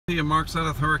Mark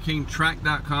Sudduth,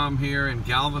 HurricaneTrack.com here in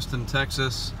Galveston,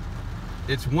 Texas.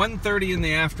 It's 1:30 in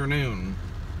the afternoon,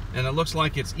 and it looks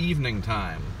like it's evening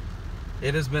time.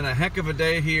 It has been a heck of a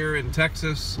day here in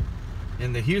Texas,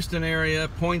 in the Houston area,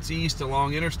 points east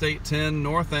along Interstate 10,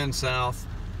 north and south.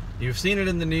 You've seen it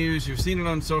in the news, you've seen it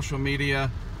on social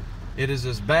media. It is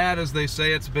as bad as they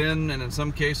say it's been, and in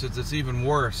some cases it's even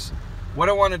worse. What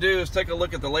I want to do is take a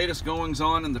look at the latest goings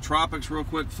on in the tropics real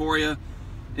quick for you.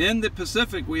 In the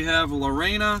Pacific, we have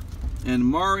Lorena and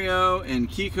Mario and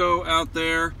Kiko out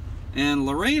there. And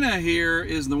Lorena here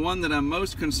is the one that I'm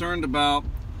most concerned about.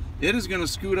 It is going to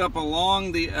scoot up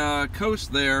along the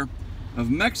coast there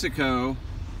of Mexico,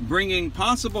 bringing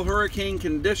possible hurricane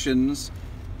conditions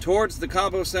towards the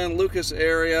Cabo San Lucas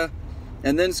area,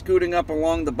 and then scooting up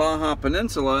along the Baja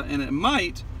Peninsula. And it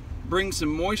might bring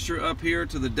some moisture up here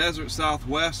to the desert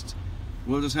southwest.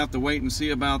 We'll just have to wait and see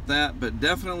about that. But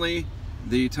definitely,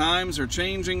 the times are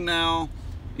changing now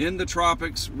in the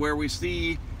tropics, where we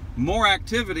see more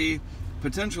activity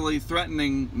potentially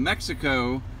threatening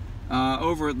Mexico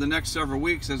over the next several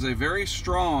weeks, as a very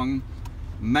strong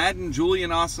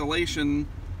Madden-Julian oscillation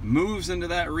moves into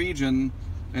that region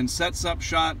and sets up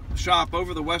shop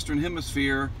over the Western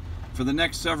Hemisphere for the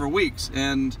next several weeks.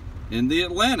 And in the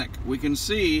Atlantic, we can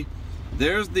see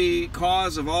there's the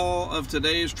cause of all of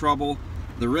today's trouble,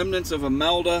 the remnants of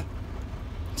Imelda,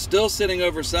 still sitting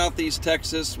over southeast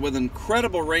Texas with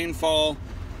incredible rainfall.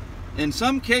 In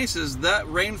some cases, that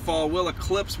rainfall will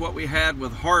eclipse what we had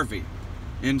with Harvey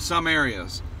in some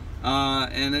areas.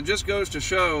 And it just goes to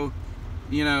show,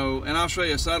 you know, and I'll show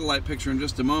you a satellite picture in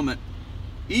just a moment,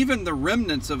 even the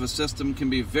remnants of a system can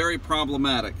be very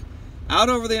problematic. Out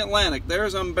over the Atlantic,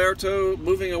 there's Umberto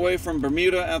moving away from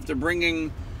Bermuda after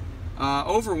bringing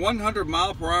over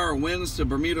 100-mile-per-hour winds to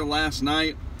Bermuda last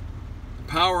night.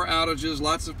 Power outages,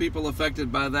 lots of people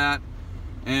affected by that,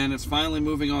 and it's finally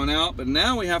moving on out. But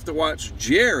now we have to watch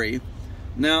Jerry.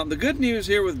 Now, the good news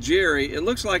here with Jerry, it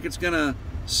looks like it's going to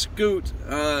scoot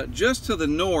just to the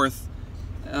north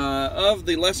of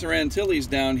the Lesser Antilles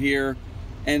down here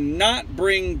and not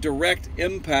bring direct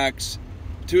impacts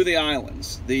to the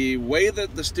islands. The way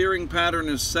that the steering pattern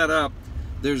is set up,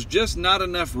 there's just not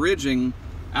enough ridging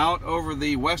out over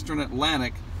the western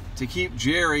Atlantic to keep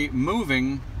Jerry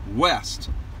moving west.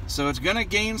 So it's going to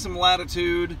gain some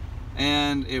latitude,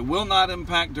 and it will not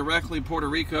impact directly Puerto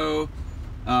Rico,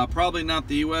 probably not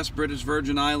the U.S. British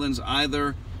Virgin Islands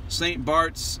either, St.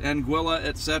 Bart's, Anguilla,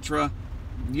 etc.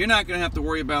 You're not going to have to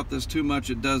worry about this too much,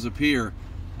 it does appear.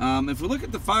 If we look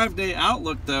at the 5-day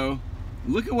outlook, though,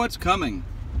 look at what's coming.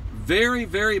 Very,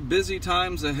 very busy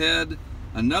times ahead.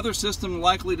 Another system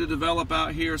likely to develop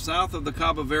out here south of the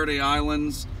Cabo Verde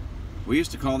Islands. We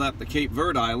used to call that the Cape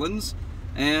Verde Islands.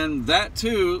 And that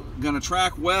too, going to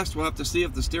track west. We'll have to see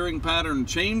if the steering pattern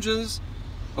changes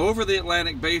over the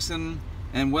Atlantic Basin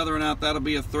and whether or not that'll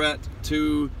be a threat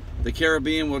to the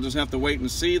Caribbean. We'll just have to wait and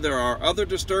see. There are other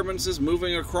disturbances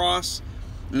moving across,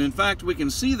 and in fact we can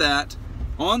see that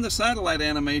on the satellite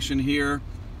animation here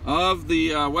of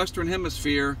the Western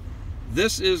Hemisphere.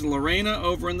 This is Lorena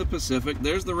over in the Pacific.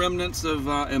 There's the remnants of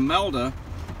Imelda,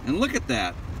 and look at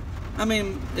that. I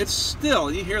mean, it's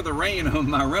still, you hear the rain on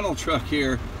my rental truck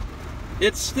here,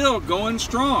 it's still going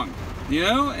strong, you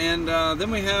know. And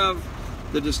then we have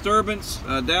the disturbance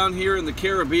down here in the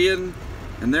Caribbean,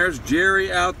 and there's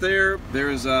Jerry out there.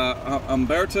 There's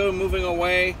Umberto moving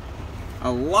away.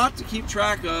 A lot to keep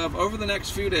track of over the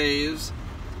next few days,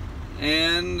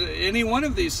 and any one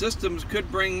of these systems could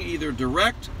bring either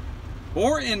direct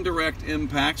or indirect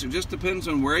impacts. It just depends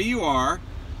on where you are.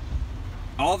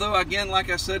 Although, again, like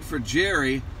I said, for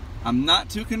Jerry, I'm not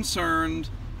too concerned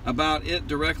about it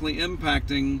directly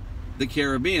impacting the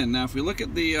Caribbean. Now, if we look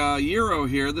at the Euro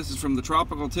here, this is from the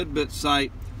Tropical Tidbits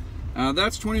site.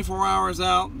 That's 24 hours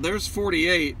out. There's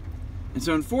 48. And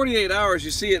so in 48 hours,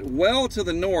 you see it well to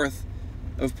the north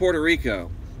of Puerto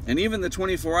Rico. And even the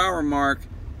 24-hour mark,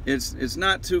 it's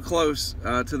not too close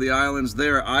to the islands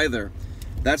there either.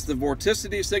 That's the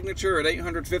vorticity signature at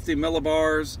 850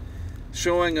 millibars,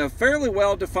 showing a fairly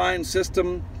well-defined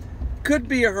system. Could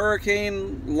be a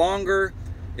hurricane longer.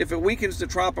 If it weakens to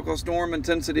tropical storm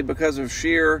intensity because of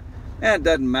shear, it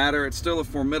doesn't matter. It's still a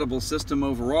formidable system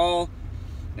overall.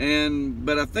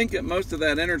 But I think that most of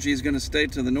that energy is going to stay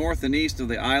to the north and east of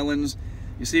the islands.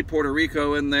 You see Puerto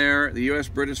Rico in there, the U.S.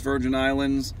 British Virgin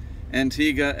Islands,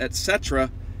 Antigua,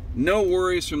 etc. No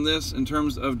worries from this in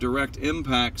terms of direct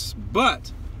impacts.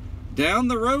 But down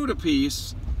the road a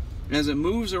piece, as it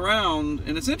moves around,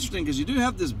 and it's interesting because you do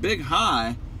have this big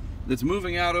high that's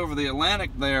moving out over the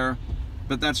Atlantic there,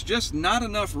 but that's just not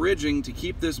enough ridging to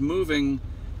keep this moving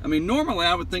I mean, normally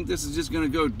I would think this is just going to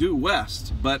go due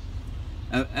west, but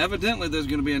evidently there's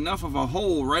going to be enough of a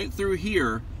hole right through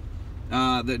here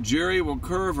that Jerry will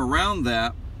curve around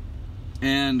that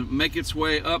and make its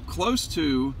way up close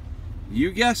to,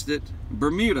 you guessed it,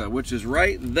 Bermuda, which is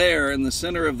right there in the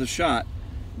center of the shot.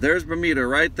 There's Bermuda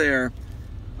right there.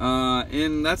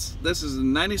 This is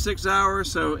 96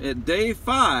 hours, so at day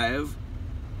 5,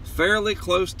 fairly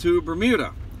close to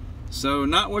Bermuda. So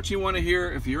not what you want to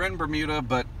hear if you're in Bermuda,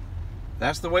 but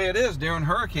that's the way it is during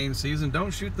hurricane season.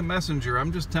 Don't shoot the messenger.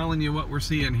 I'm just telling you what we're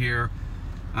seeing here.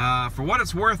 For what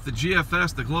it's worth, the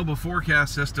GFS, the Global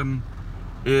Forecast System,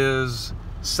 is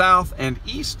south and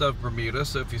east of Bermuda.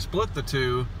 So if you split the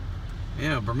two,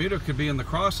 Bermuda could be in the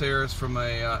crosshairs from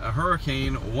a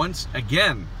hurricane once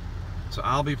again. So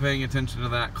I'll be paying attention to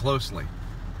that closely.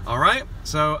 All right,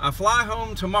 so I fly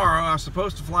home tomorrow. I was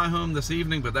supposed to fly home this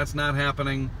evening, but that's not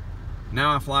happening.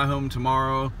 Now I fly home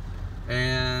tomorrow,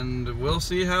 and we'll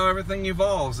see how everything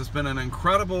evolves. It's been an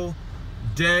incredible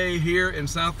day here in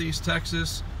Southeast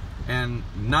Texas, and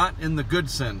not in the good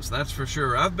sense, that's for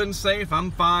sure. I've been safe,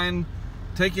 I'm fine,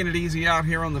 taking it easy out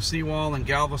here on the seawall in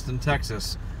Galveston,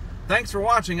 Texas. Thanks for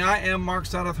watching. I am Mark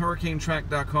Stott of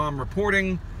HurricaneTrack.com,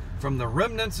 reporting from the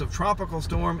remnants of Tropical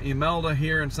Storm Imelda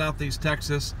here in Southeast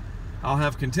Texas. I'll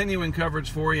have continuing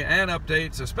coverage for you and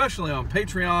updates, especially on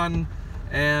Patreon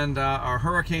and our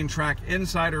Hurricane Track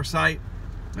Insider site,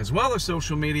 as well as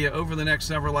social media over the next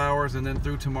several hours, and then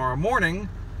through tomorrow morning.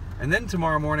 And then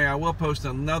tomorrow morning I will post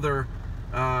another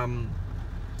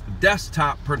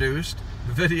desktop-produced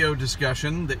video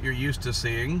discussion that you're used to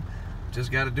seeing.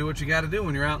 Just got to do what you got to do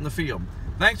when you're out in the field.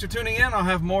 Thanks for tuning in. I'll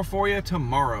have more for you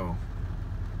tomorrow.